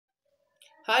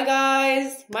Hi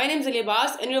guys, my name is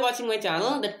Alibas and you're watching my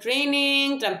channel, The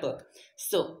Training Temple.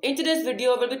 So, in today's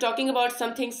video, we'll be talking about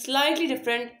something slightly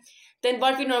different than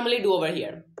what we normally do over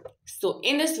here. So,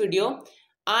 in this video,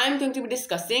 I'm going to be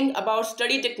discussing about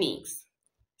study techniques.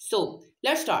 So,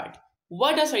 let's start.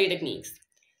 What are study techniques?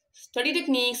 Study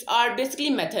techniques are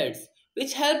basically methods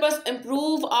which help us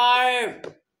improve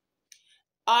the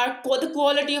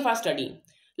quality of our study.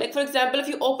 Like for example, if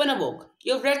you open a book,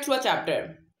 you've read through a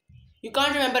chapter, you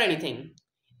can't remember anything.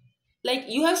 Like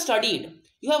you have studied,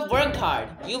 you have worked hard,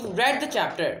 you've read the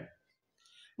chapter,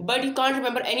 but you can't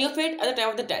remember any of it at the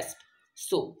time of the test.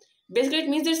 So basically it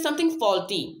means there's something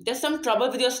faulty, there's some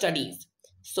trouble with your studies.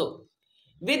 So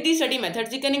with these study methods,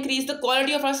 we can increase the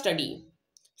quality of our study.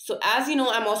 So as you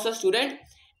know, I'm also a student,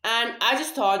 and I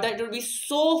just thought that it would be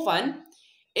so fun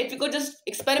if we could just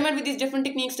experiment with these different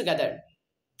techniques together.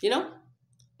 You know?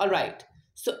 Alright.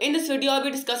 So in this video, I'll be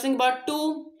discussing about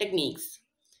two techniques,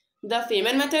 the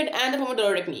Feynman method and the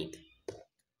Pomodoro technique.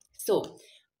 So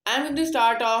I'm going to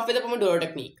start off with the Pomodoro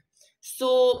technique.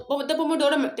 So the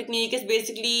Pomodoro technique is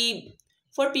basically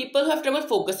for people who have trouble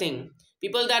focusing,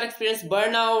 people that experience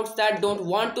burnouts, that don't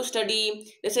want to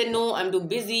study. They say, no, I'm too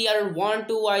busy, I don't want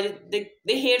to,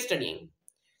 they hate studying.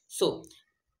 So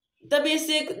the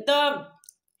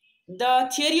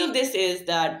theory of this is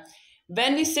that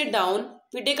when we sit down,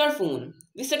 we take our phone,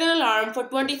 we set an alarm for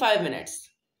 25 minutes,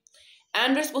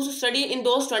 and we're supposed to study in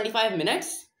those 25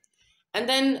 minutes. And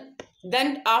then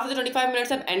after the 25 minutes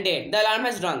have ended, the alarm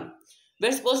has rung,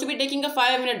 we're supposed to be taking a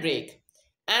 5-minute break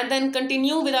and then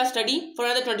continue with our study for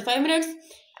another 25 minutes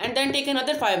and then take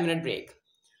another 5-minute break.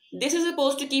 This is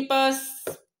supposed to keep us,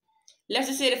 let's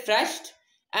just say, refreshed,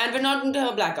 and we're not going to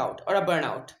have a blackout or a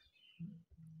burnout.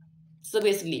 So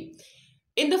basically,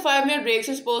 in the 5-minute breaks,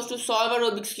 you're supposed to solve a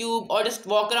Rubik's Cube or just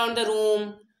walk around the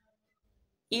room,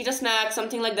 eat a snack,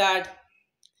 something like that.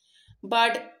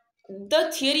 But the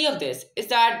theory of this is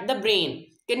that the brain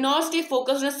cannot stay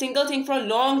focused on a single thing for a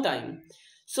long time.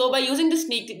 So by using this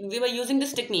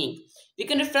technique, we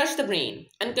can refresh the brain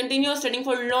and continue studying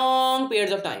for long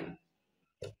periods of time.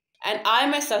 And I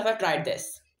myself have tried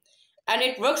this, and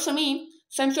it works for me,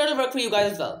 so I'm sure it'll work for you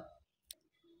guys as well.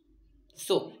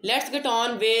 So let's get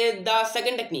on with the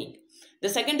second technique. The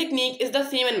second technique is the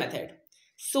Feynman method.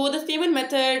 So the Feynman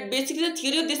method, basically the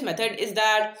theory of this method is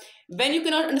that when you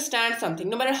cannot understand something,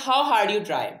 no matter how hard you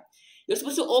try, you're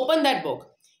supposed to open that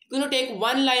book. You're going to take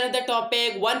one line of that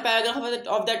topic, one paragraph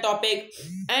of that topic,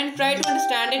 and try to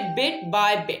understand it bit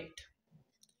by bit.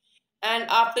 And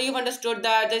after you've understood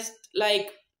that, just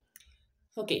like,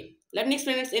 okay, let me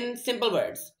explain it in simple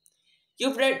words.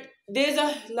 You've read, there's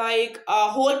a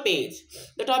whole page.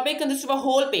 The topic consists of a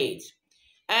whole page,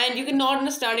 and you cannot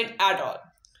understand it at all.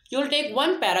 You'll take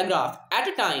one paragraph at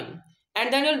a time,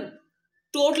 and then you'll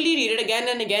totally read it again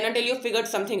and again until you've figured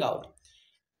something out,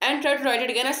 and try to write it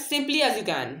again as simply as you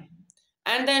can,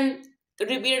 and then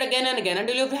repeat it again and again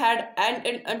until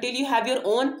until you have your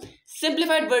own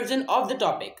simplified version of the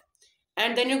topic.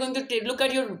 And then you're going to look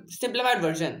at your simplified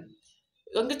version.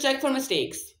 You're going to check for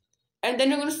mistakes, and then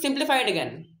you're going to simplify it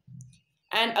again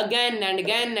and again and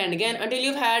again and again until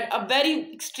you've had a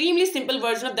very extremely simple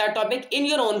version of that topic in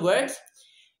your own words.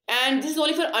 And this is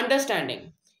only for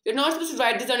understanding. You're not supposed to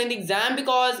write this down in the exam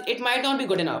because it might not be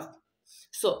good enough.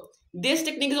 So this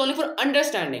technique is only for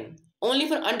understanding, only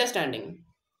for understanding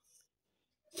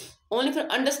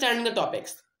the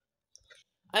topics.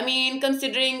 I mean,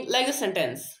 considering like a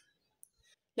sentence.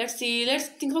 Let's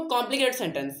think of a complicated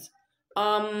sentence.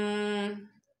 Yes,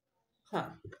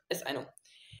 I know.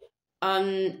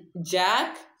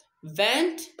 Jack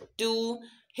went to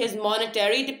his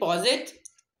monetary deposit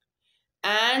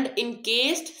and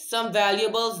encased some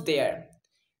valuables there.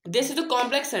 This is a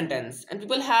complex sentence, and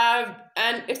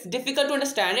it's difficult to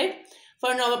understand it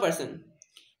for a normal person.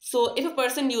 So if a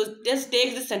person just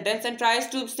takes this sentence and tries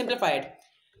to simplify it,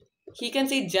 he can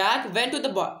say Jack went to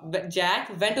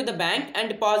the bank and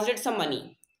deposited some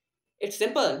money. It's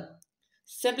simple.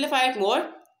 Simplify it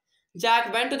more.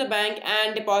 Jack went to the bank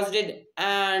and deposited,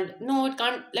 and no, it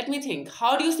can't. Let me think.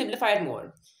 How do you simplify it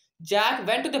more? Jack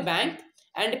went to the bank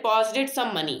and deposited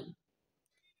some money.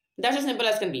 That's as simple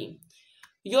as can be.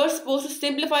 You're supposed to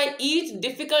simplify each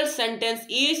difficult sentence,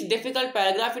 each difficult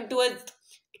paragraph into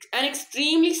an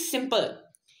extremely simple,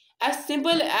 as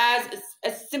simple as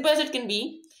it can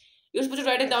be. You're supposed to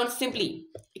write it down simply,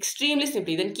 extremely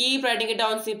simply. Then keep writing it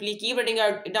down simply, keep writing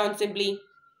it down simply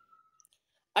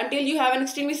until you have an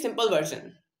extremely simple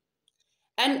version.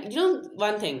 And you know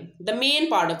one thing, the main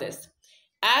part of this,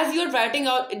 as you're writing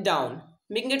it down,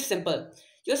 making it simple,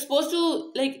 you're supposed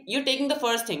to, like, you're taking the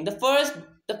first thing, the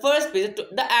first page,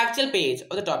 the actual page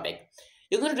of the topic.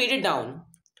 You're going to read it down.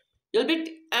 And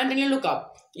then you look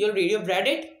up. You've read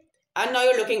it, and now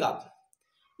you're looking up.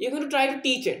 You're going to try to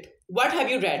teach it. What have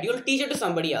you read? You'll teach it to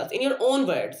somebody else in your own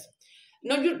words.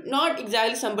 Not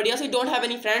exactly somebody else. You don't have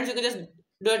any friends. You can just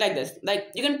do it like this.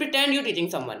 Like you can pretend you're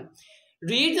teaching someone.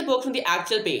 Read the book from the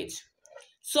actual page.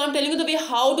 So I'm telling you the way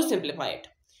how to simplify it.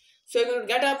 So you're going to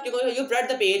get up. You've read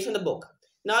the page from the book.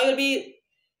 Now you'll be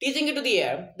teaching it to the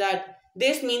air that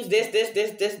this means this,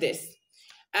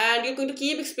 and you're going to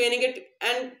keep explaining it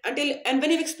and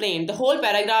when you've explained the whole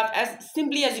paragraph as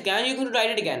simply as you can, you're going to write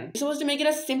it again. You're supposed to make it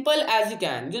as simple as you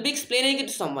can. You'll be explaining it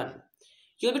to someone.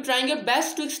 You'll be trying your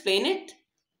best to explain it.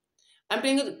 I'm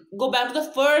trying to go back to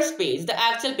the first page, the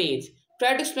actual page.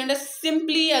 Try to explain it as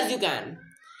simply as you can.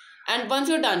 And once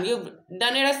you're done, you've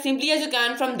done it as simply as you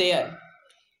can. From there,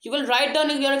 you will write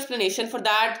down your explanation for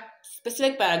that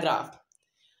specific paragraph.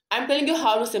 I'm telling you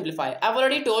how to simplify. I've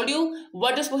already told you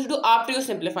what you're supposed to do after you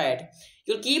simplify it.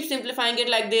 You'll keep simplifying it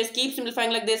like this, keep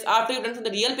simplifying like this. After you've done from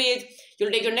the real page,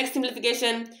 you'll take your next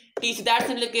simplification, teach that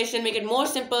simplification, make it more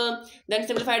simple, then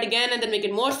simplify it again and then make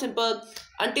it more simple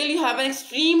until you have an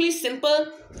extremely simple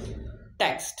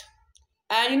text.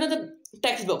 And the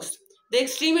textbooks, they're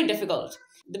extremely difficult.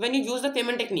 When you use the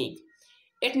Feynman technique,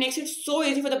 it makes it so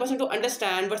easy for the person to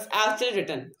understand what's actually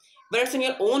written. But it's in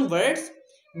your own words.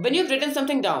 When you've written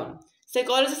something down,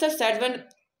 psychologists have said when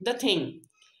the thing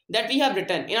that we have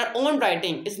written in our own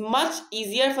writing is much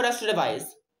easier for us to revise.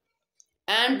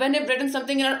 And when we've written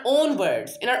something in our own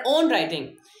words, in our own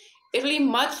writing, it will be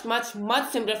much, much,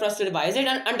 much simpler for us to revise it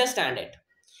and understand it.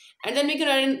 And then we can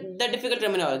write in the difficult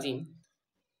terminology.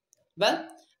 Well,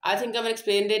 I think I've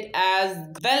explained it as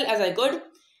well as I could.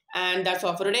 And that's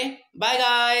all for today. Bye,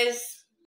 guys.